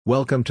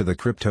Welcome to the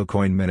Crypto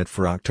Coin Minute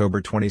for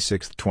October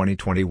 26,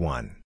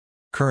 2021.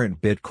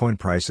 Current Bitcoin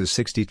price is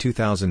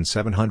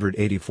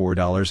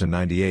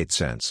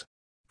 $62,784.98.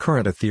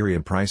 Current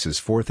Ethereum price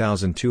is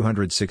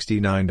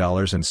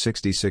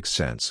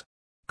 $4,269.66.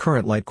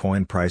 Current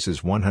Litecoin price is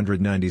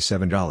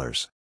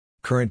 $197.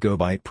 Current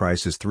GoByte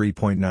price is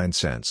 3.9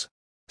 cents.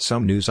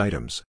 Some news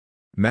items.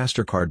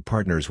 MasterCard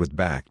partners with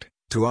Bakkt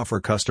to offer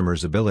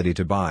customers ability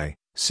to buy,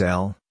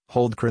 sell,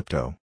 hold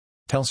crypto.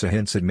 Telsa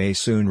hints it may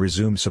soon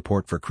resume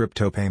support for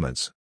crypto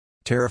payments.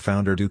 Terra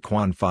founder Do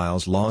Kwon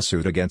files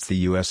lawsuit against the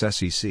US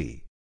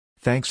SEC.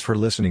 Thanks for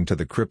listening to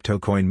the Crypto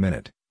Coin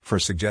Minute. For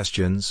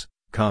suggestions,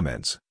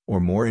 comments,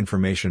 or more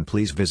information,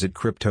 please visit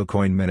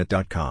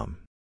CryptoCoinMinute.com.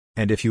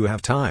 And if you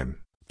have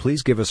time,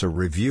 please give us a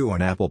review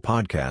on Apple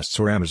Podcasts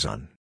or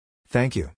Amazon. Thank you.